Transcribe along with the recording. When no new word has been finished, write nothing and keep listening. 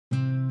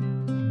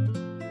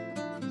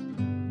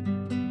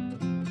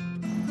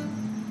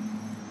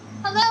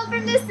Hello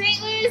from the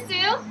St. Louis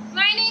Zoo.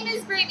 My name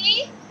is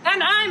Brittany.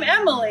 And I'm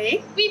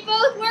Emily. We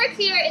both work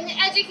here in the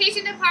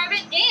education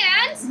department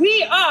and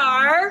we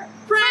are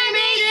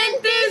Primate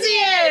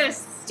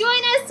Enthusiasts! Join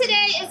us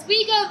today as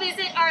we go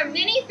visit our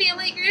many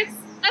family groups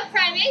of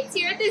primates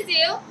here at the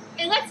zoo,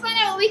 and let's find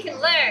out what we can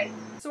learn.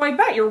 So I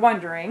bet you're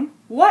wondering,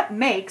 what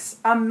makes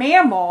a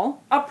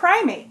mammal a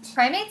primate?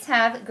 Primates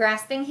have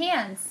grasping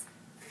hands,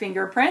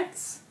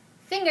 Fingerprints,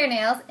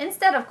 fingernails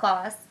instead of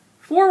claws,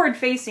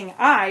 forward-facing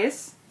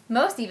eyes.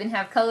 Most even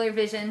have color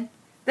vision,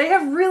 They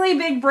have really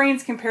big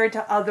brains compared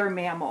to other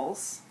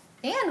mammals.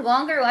 and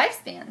longer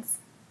lifespans.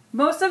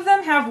 Most of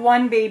them have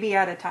one baby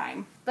at a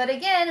time. But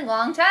again,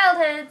 long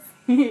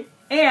childhoods.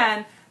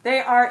 And they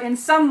are in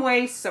some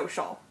way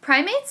social.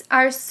 Primates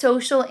are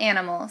social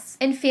animals,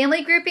 and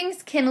family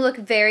groupings can look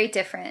very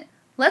different.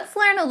 Let's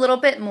learn a little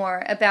bit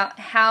more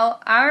about how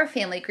our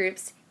family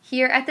groups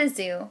here at the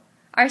zoo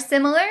are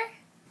similar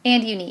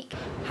and unique.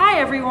 Hi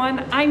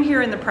everyone, I'm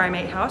here in the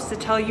Primate House to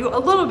tell you a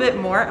little bit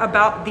more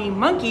about the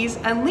monkeys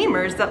and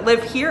lemurs that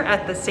live here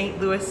at the St.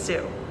 Louis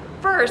Zoo.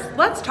 First,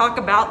 let's talk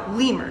about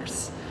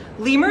lemurs.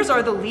 Lemurs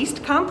are the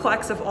least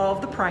complex of all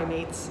of the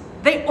primates.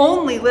 They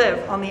only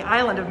live on the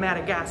island of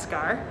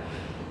Madagascar.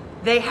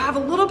 They have a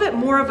little bit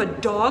more of a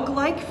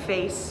dog-like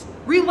face,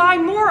 rely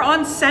more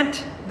on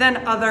scent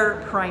than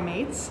other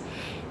primates,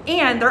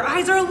 and their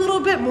eyes are a little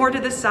bit more to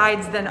the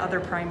sides than other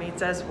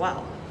primates as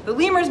well. The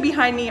lemurs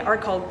behind me are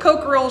called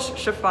Coquerel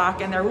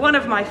shafak, and they're one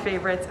of my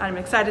favorites. I'm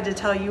excited to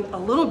tell you a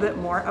little bit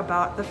more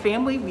about the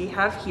family we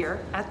have here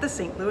at the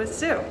St. Louis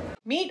Zoo.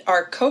 Meet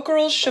our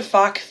Coquerel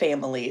shafak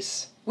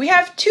families. We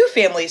have two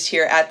families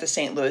here at the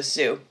St. Louis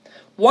Zoo.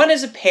 One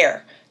is a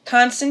pair,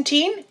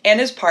 Constantine and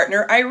his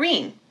partner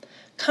Irene.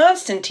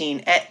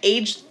 Constantine, at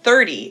age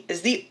 30,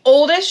 is the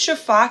oldest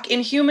shafak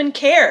in human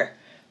care.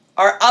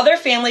 Our other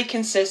family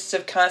consists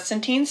of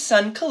Constantine's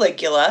son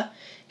Caligula,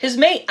 his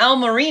mate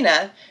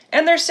Almarina,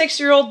 and their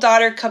 6-year-old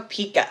daughter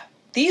Kapika.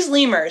 These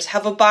lemurs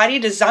have a body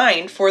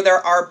designed for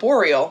their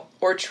arboreal,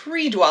 or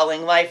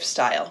tree-dwelling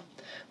lifestyle.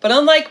 But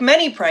unlike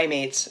many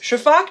primates,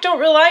 shafak don't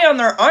rely on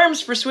their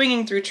arms for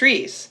swinging through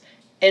trees.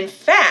 In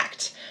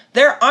fact,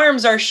 their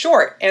arms are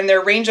short and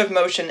their range of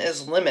motion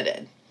is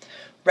limited.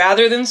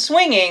 Rather than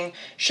swinging,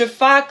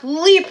 shafak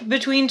leap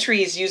between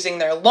trees using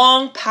their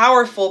long,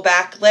 powerful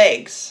back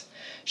legs.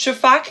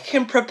 Shafak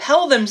can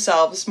propel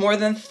themselves more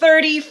than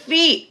 30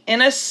 feet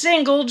in a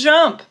single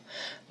jump.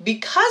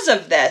 Because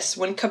of this,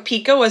 when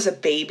Kapika was a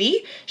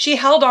baby, she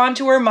held on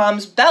to her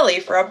mom's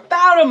belly for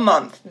about a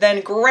month,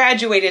 then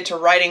graduated to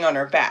riding on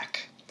her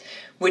back.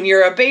 When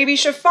you're a baby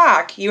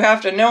shafak, you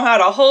have to know how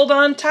to hold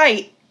on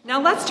tight.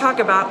 Now let's talk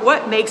about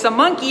what makes a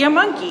monkey a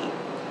monkey.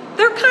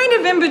 They're kind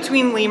of in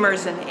between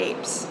lemurs and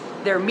apes.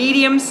 They're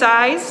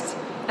medium-sized,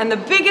 and the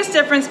biggest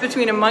difference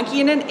between a monkey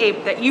and an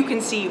ape that you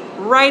can see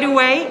right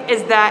away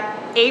is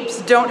that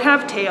apes don't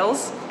have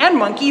tails and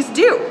monkeys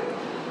do.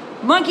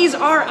 Monkeys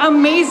are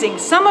amazing.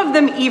 Some of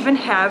them even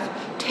have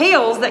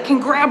tails that can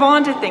grab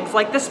onto things,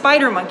 like the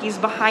spider monkeys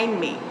behind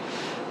me.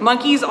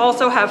 Monkeys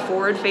also have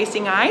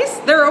forward-facing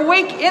eyes. They're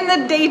awake in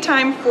the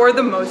daytime for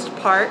the most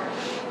part.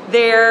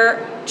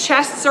 Their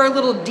chests are a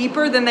little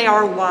deeper than they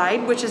are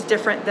wide, which is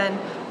different than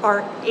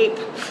our ape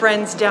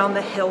friends down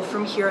the hill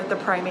from here at the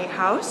Primate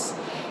House.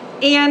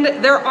 And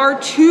there are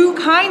two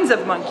kinds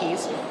of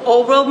monkeys,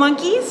 Old World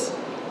monkeys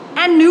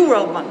and New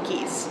World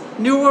monkeys.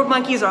 New World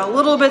monkeys are a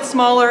little bit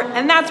smaller,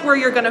 and that's where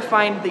you're gonna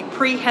find the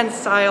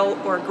prehensile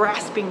or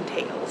grasping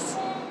tails.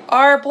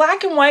 Our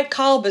black and white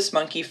colobus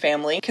monkey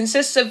family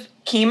consists of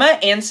Kima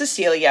and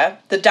Cecilia,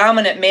 the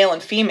dominant male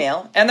and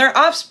female, and their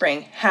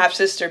offspring,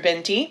 half-sister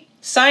Binti,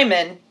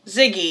 Simon,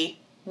 Ziggy,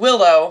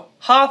 Willow,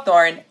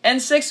 Hawthorne, and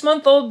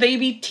 6-month-old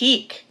baby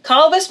Teak.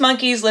 Colobus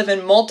monkeys live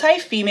in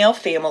multi-female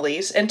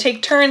families and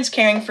take turns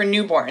caring for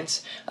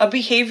newborns, a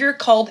behavior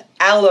called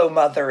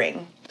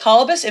allomothering.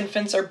 Colobus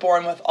infants are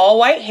born with all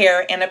white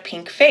hair and a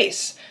pink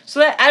face, so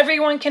that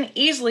everyone can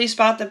easily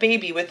spot the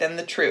baby within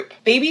the troop.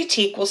 Baby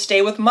Teak will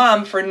stay with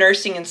mom for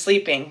nursing and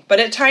sleeping, but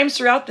at times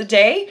throughout the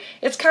day,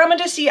 it's common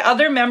to see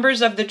other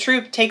members of the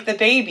troop take the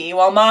baby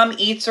while mom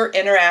eats or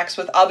interacts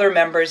with other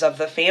members of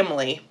the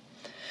family.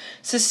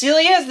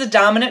 Cecilia is the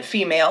dominant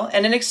female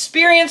and an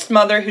experienced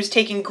mother who's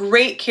taking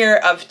great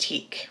care of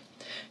Teak.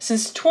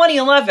 Since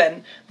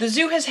 2011, the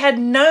zoo has had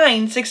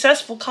 9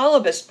 successful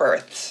colobus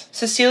births.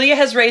 Cecilia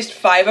has raised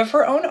 5 of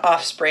her own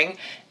offspring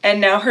and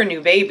now her new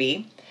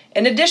baby,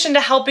 in addition to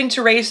helping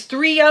to raise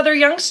 3 other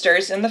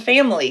youngsters in the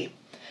family.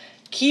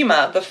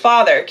 Kima, the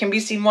father, can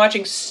be seen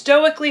watching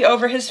stoically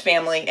over his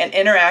family and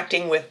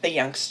interacting with the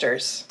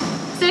youngsters.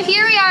 So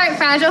here we are at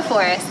Fragile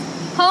Forest,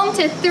 home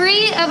to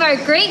 3 of our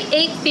great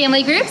ape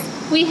family groups.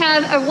 We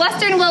have a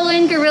Western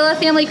lowland gorilla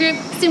family group,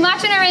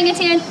 Sumatran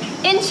orangutan,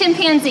 and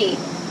chimpanzee.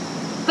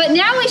 But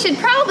now we should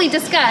probably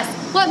discuss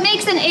what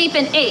makes an ape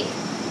an ape.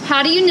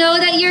 How do you know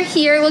that you're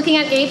here looking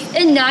at apes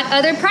and not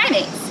other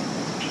primates?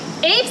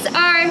 Apes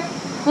are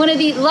one of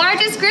the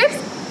largest groups,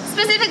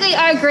 specifically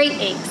our great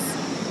apes.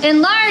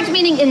 And large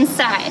meaning in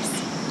size.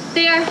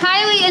 They are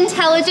highly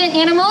intelligent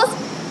animals,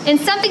 and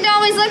something to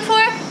always look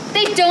for,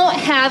 They don't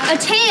have a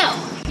tail!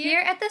 Here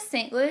at the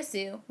St. Louis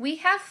Zoo, we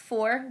have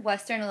 4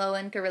 western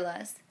lowland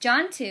gorillas,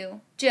 John 2,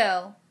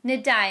 Joe,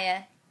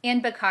 Nadiah,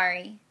 and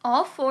Bakari.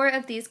 All 4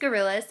 of these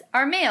gorillas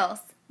are males,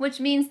 which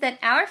means that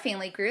our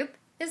family group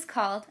is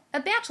called a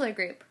bachelor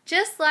group.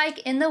 Just like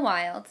in the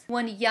wild,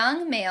 when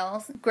young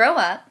males grow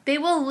up, they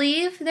will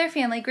leave their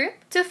family group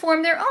to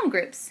form their own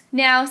groups.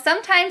 Now,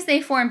 sometimes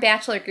they form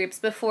bachelor groups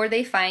before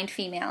they find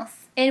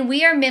females, and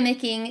we are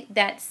mimicking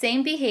that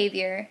same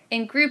behavior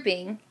and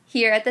grouping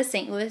here at the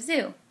St. Louis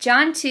Zoo.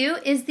 John 2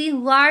 is the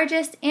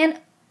largest and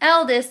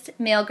eldest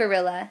male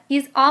gorilla.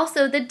 He's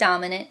also the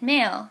dominant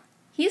male.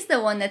 He's the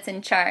one that's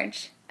in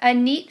charge. A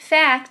neat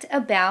fact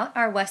about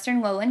our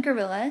western lowland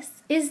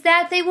gorillas is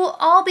that they will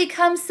all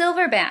become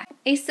silverback.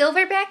 A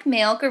silverback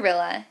male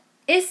gorilla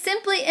is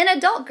simply an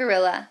adult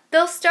gorilla.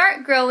 They'll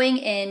start growing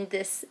in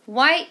this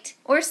white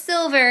or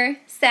silver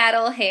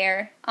saddle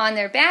hair on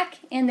their back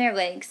and their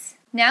legs.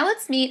 Now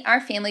let's meet our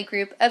family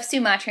group of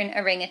Sumatran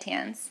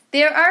orangutans.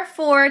 There are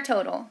 4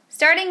 total.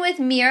 Starting with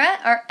Mira,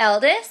 our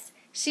eldest.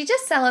 She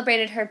just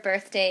celebrated her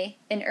birthday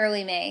in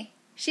early May.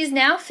 She's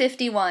now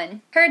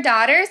 51. Her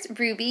daughters,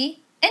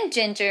 Ruby and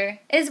Ginger,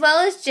 as well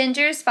as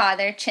Ginger's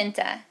father,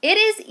 Chinta. It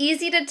is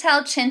easy to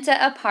tell Chinta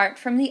apart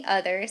from the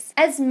others,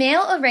 as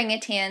male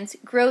orangutans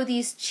grow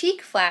these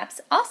cheek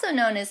flaps, also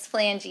known as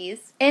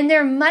phalanges, and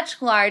they're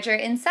much larger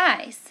in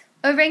size.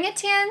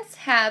 Orangutans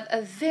have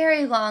a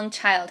very long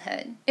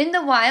childhood. In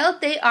the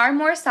wild, they are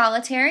more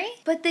solitary,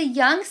 but the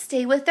young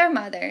stay with their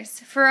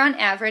mothers for on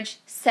average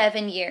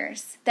 7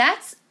 years.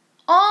 That's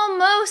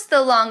almost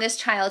the longest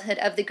childhood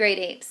of the great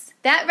apes.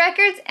 That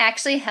record's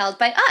actually held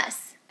by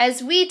us,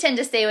 as we tend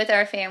to stay with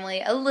our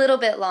family a little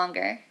bit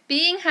longer.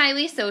 Being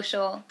highly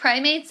social,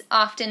 primates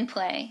often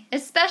play,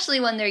 especially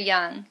when they're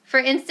young. For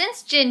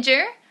instance,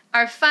 Ginger,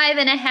 our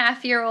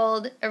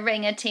 5.5-year-old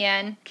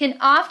orangutan, can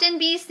often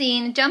be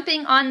seen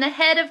jumping on the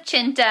head of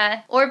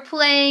Chinta or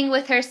playing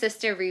with her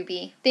sister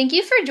Ruby. Thank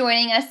you for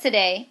joining us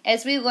today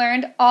as we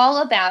learned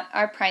all about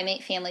our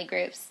primate family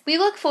groups. We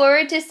look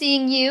forward to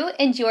seeing you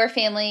and your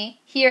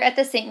family here at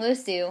the St.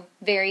 Louis Zoo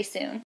very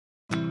soon.